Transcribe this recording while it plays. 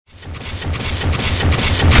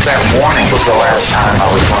That morning was the last time I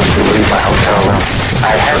was going to leave my hotel room.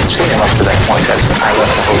 I hadn't seen him up to that point. I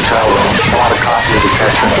left the hotel room, bought a copy of The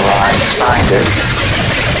Catcher in the Rye, signed it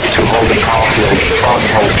to Holden Caulfield, from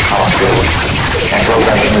Holden Caulfield, and wrote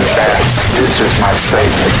underneath that, "This is my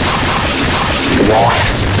statement." Walked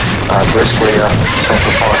briskly up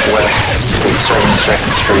Central Park West to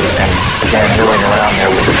 72nd Street and began milling around there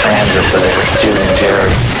with the transit there, Judy and Jerry.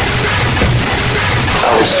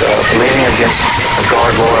 I was leaning against a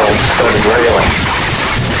gargoyle studded railing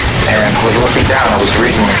and was looking down. I was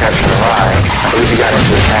reading The Catcher in the Rye. I believe he got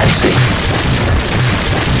into a taxi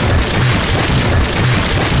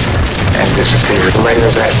and disappeared. Later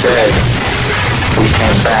that day, we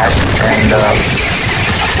came back and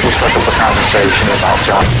we struck up a conversation about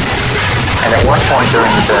John. And at one point during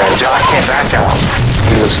the day, John came back out.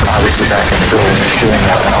 He was obviously back in the building doing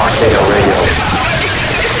an RKO radio.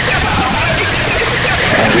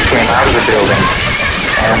 And we came out of the building,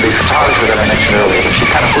 and the photographer that I mentioned earlier, she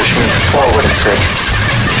kind of pushed me forward and said,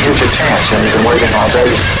 "Here's your chance, and you've been waiting all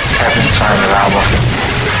day having to sign your album."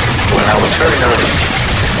 When I was very nervous,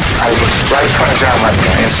 I was right in front of John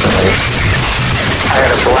Lennon instantly. I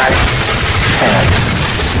had a black pen,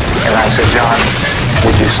 and I said, "John,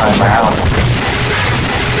 would you sign my album?"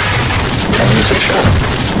 And he said, "Sure."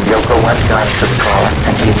 Yoko went, got into the car,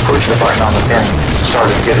 and he pushed the button on the pen,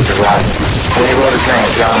 started to get it to write. When he wrote his name,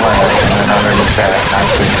 John Lennon, and then underneath that,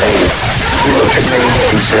 1980, he looked at me,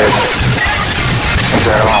 he said, "Is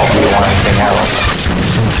that all? Do you want anything else?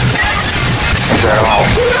 Is that all?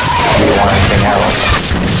 Do you want anything else?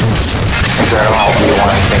 Is that all? Do you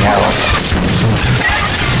want anything else?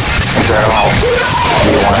 Is that all? Do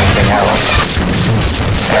you want anything else?"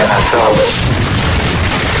 And I felt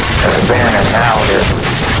then and now that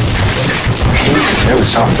he knew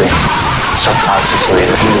something subconsciously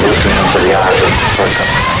that he was looking into the eyes of the person.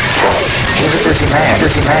 So he's a busy man.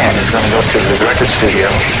 He's going to go to the record studio.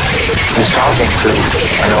 He's talking to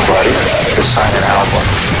a nobody to sign an album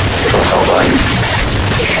for a nobody.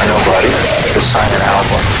 A nobody to sign an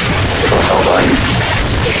album for a nobody.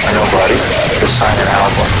 A nobody to sign an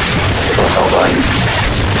album for a nobody.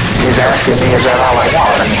 He's asking me, is that all I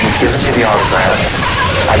want? I mean, he's giving me the autograph.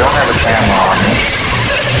 I don't have a camera on me.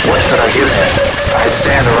 What could I give him? I'd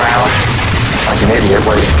stand around like an idiot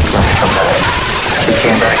waiting for him to come back. He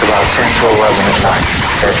came back about 10 to 11 at night.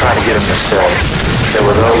 I tried to get him to stay. There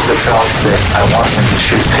were those that felt that I wanted him to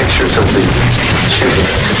shoot pictures of the shooting.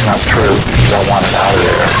 It's not true. I wanted out of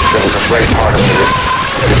there. There was a great part of me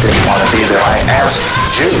that didn't want to be there. I asked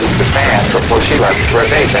Jude, the fan, before she left for a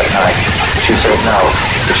date that night. She said no.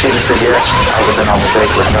 If she'd have said yes, I would have been on the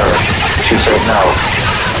date with her. She said no.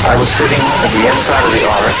 I was sitting at the inside of the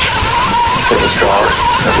arch. It was dark.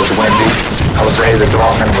 It was windy. I was ready. The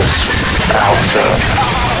doorman was out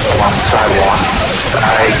along the sidewalk.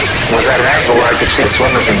 I was at an angle where I could see this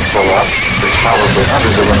limousine pull up. There's probably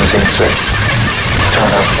hundreds of limousines that turn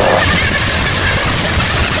up.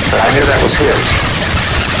 But I knew that was his.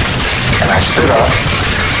 And I stood up.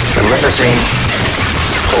 The limousine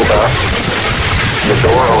pulled up. The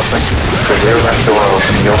door opened. The rear left door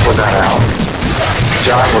opened. Yoko got out.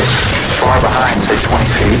 John was far behind, say 20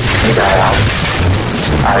 feet. He got out.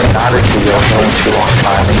 I nodded to Yoko and she walked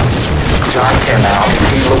by me. John came out.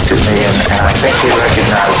 He looked at me and I think he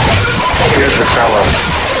recognized me. Here's the fellow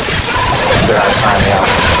that I signed the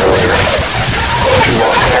album earlier. He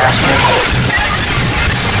walked past me.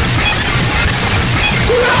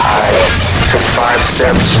 I took 5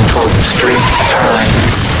 steps toward the street, turned,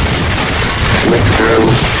 withdrew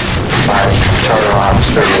my Charter Arms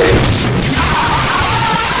 38.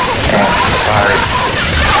 And fired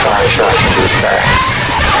 5 shots into his back.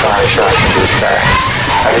 5 shots into his back.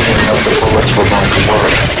 I didn't even know if the bullets were going to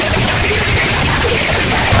work.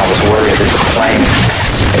 I was worried that the plane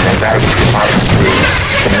in the baggage compartment would be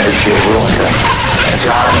committed to ruin him. And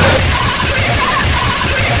John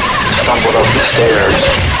stumbled up the stairs.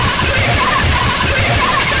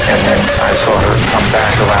 And then I saw her come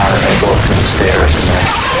back around and then go up to the stairs and then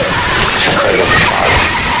she cradled the body.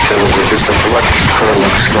 There was just a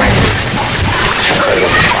blood-curdling scream. She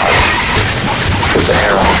cradled the body. With the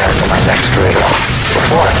hair on the back of my neck straight up.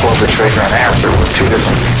 Before I pulled the trigger and after were 2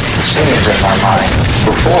 different scenes in my mind.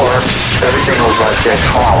 Before, everything was like dead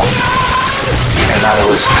calm. And I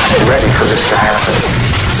was ready for this to happen.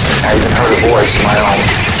 I even heard a voice, my own,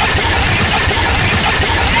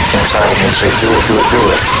 inside of me say, do it, do it, do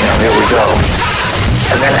it. You know, here we go.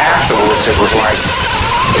 And then afterwards, it was like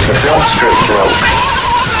the film strip broke.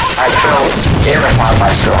 I fell in upon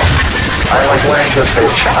myself. I went into a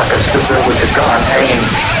straight shock. I stood there with the gun hanging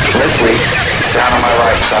limply down on my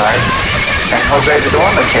right side. And Jose the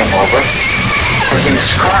doorman came over. And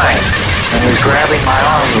he's crying, and he's grabbing my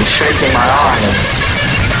arm, and he's shaking my arm, and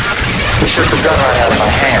he shook the gun right out of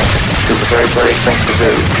my hand. It was a very brave thing to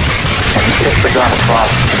do. And he kicked the gun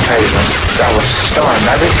across the pavement. I was stunned.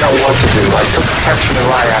 I didn't know what to do. I captured the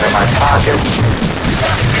right out of my pocket.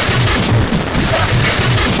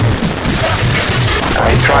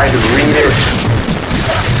 I tried to read it.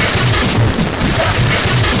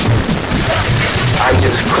 I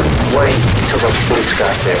just couldn't wait until those police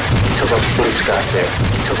got there. Until those police got there.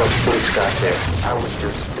 Until those police got there. I was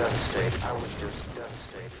just devastated. I was just...